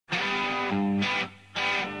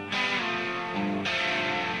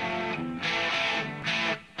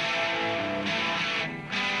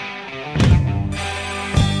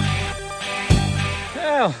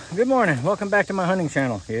Well, good morning. Welcome back to my hunting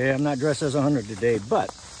channel. Yeah, I'm not dressed as a hunter today,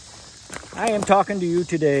 but I am talking to you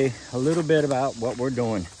today a little bit about what we're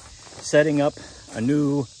doing. Setting up a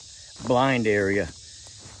new blind area.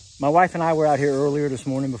 My wife and I were out here earlier this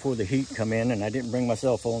morning before the heat come in, and I didn't bring my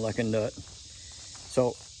cell phone like a nut.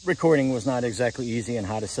 So recording was not exactly easy on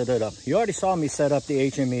how to set it up. You already saw me set up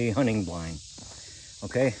the HME hunting blind.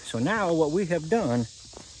 Okay, so now what we have done,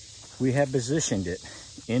 we have positioned it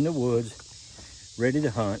in the woods, ready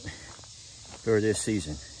to hunt for this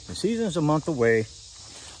season. The season's a month away,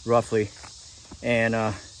 roughly, and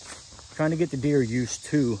trying to get the deer used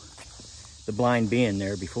to the blind being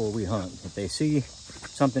there before we hunt. If they see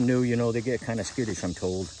something new, you know, they get kind of skittish, I'm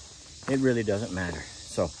told. It really doesn't matter.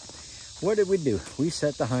 So what did we do? We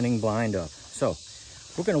set the hunting blind up. So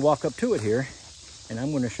we're going to walk up to it here, and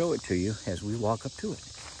I'm going to show it to you as we walk up to it.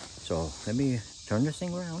 So let me turn this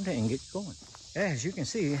thing around and get going. As you can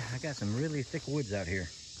see, I got some really thick woods out here.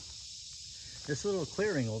 This little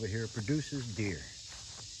clearing over here produces deer.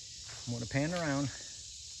 I'm going to pan around.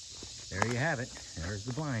 There you have it. There's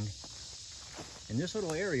the blind. In this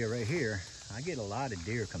little area right here, I get a lot of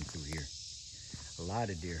deer come through here. A lot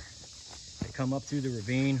of deer. They come up through the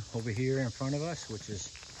ravine over here in front of us, which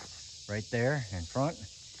is right there in front.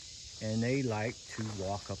 And they like to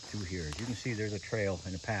walk up through here. As you can see, there's a trail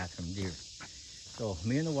and a path from deer. So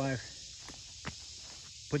me and the wife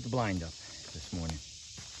put the blind up this morning.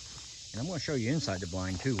 And I'm going to show you inside the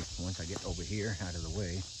blind too, once I get over here out of the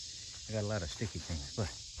way. I got a lot of sticky things, but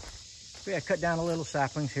we had cut down a little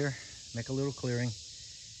saplings here, make a little clearing.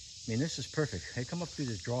 I mean, this is perfect. They come up through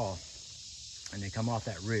this draw and they come off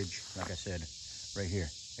that ridge, like I said, right here.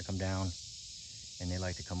 They come down and they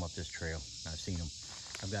like to come up this trail. I've seen them.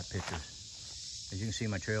 I've got pictures. As you can see,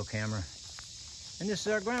 my trail camera. And this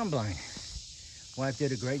is our ground blind. Wife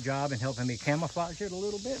did a great job in helping me camouflage it a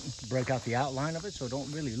little bit, break out the outline of it so it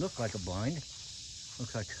don't really look like a blind.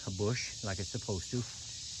 Looks like a bush, like it's supposed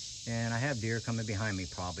to. And I have deer coming behind me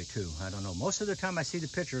probably too. I don't know. Most of the time I see the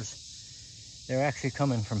pictures, they're actually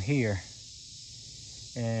coming from here.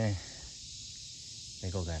 And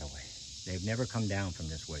they go that way. They've never come down from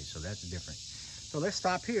this way, so that's different. So let's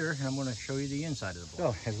stop here, and I'm going to show you the inside of the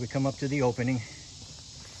blind. So as we come up to the opening,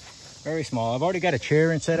 very small. I've already got a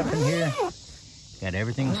chair and set up in here. Got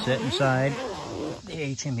everything set inside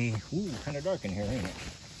the HME. Ooh, kind of dark in here, ain't it?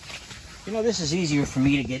 You know, this is easier for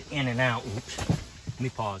me to get in and out. Oops, let me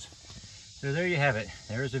pause. So there you have it.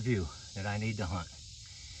 There's a view that I need to hunt.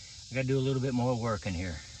 I got to do a little bit more work in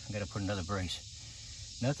here. I got to put another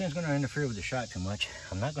brace. Nothing's going to interfere with the shot too much.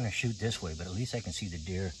 I'm not going to shoot this way, but at least I can see the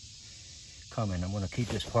deer coming. I'm going to keep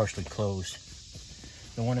this partially closed.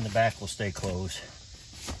 The one in the back will stay closed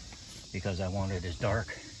because I want it as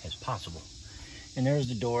dark as possible. And there's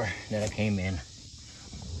the door that I came in,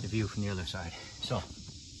 the view from the other side. So,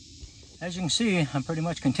 as you can see, I'm pretty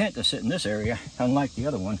much content to sit in this area, unlike the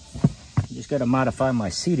other one. I just got to modify my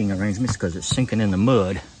seating arrangements because it's sinking in the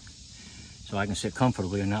mud, so I can sit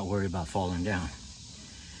comfortably and not worry about falling down.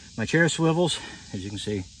 My chair swivels, as you can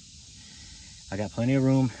see. I got plenty of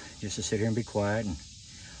room just to sit here and be quiet, and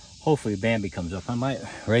hopefully Bambi comes up. I might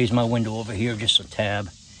raise my window over here just a tad.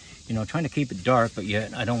 You know, trying to keep it dark, but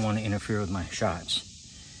yet I don't want to interfere with my shots.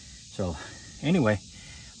 So anyway,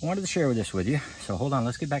 I wanted to share this with you. So hold on,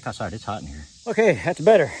 let's get back outside. It's hot in here. Okay, that's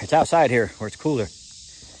better. It's outside here where it's cooler.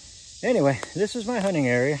 Anyway, this is my hunting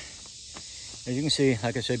area. As you can see,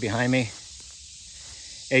 like I said, behind me,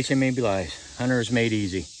 HME Blind, Hunters Made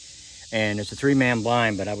Easy. And it's a 3-man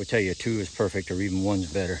blind, but I would tell you 2 is perfect or even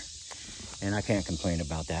 1's better. And I can't complain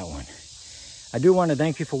about that one. I do want to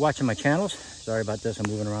thank you for watching my channels. Sorry about this, I'm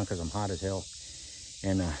moving around because I'm hot as hell.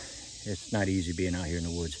 And it's not easy being out here in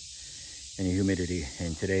the woods and the humidity.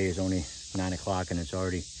 And today is only 9 o'clock and it's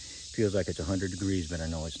already feels like it's 100 degrees, but I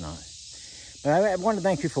know it's not. But I want to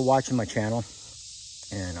thank you for watching my channel.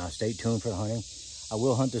 And stay tuned for the hunting. I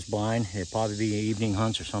will hunt this blind. It'll probably be evening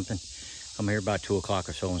hunts or something. Come here about 2 o'clock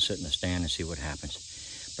or so and sit in the stand and see what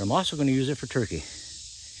happens. But I'm also going to use it for turkey.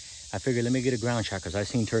 I figured let me get a ground shot because I've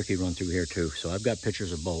seen turkey run through here too. So I've got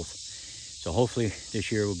pictures of both. So hopefully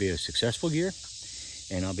this year will be a successful year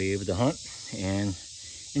and I'll be able to hunt and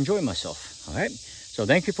enjoy myself. All right. So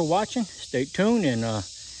thank you for watching. Stay tuned and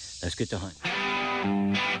let's get to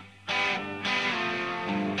hunt.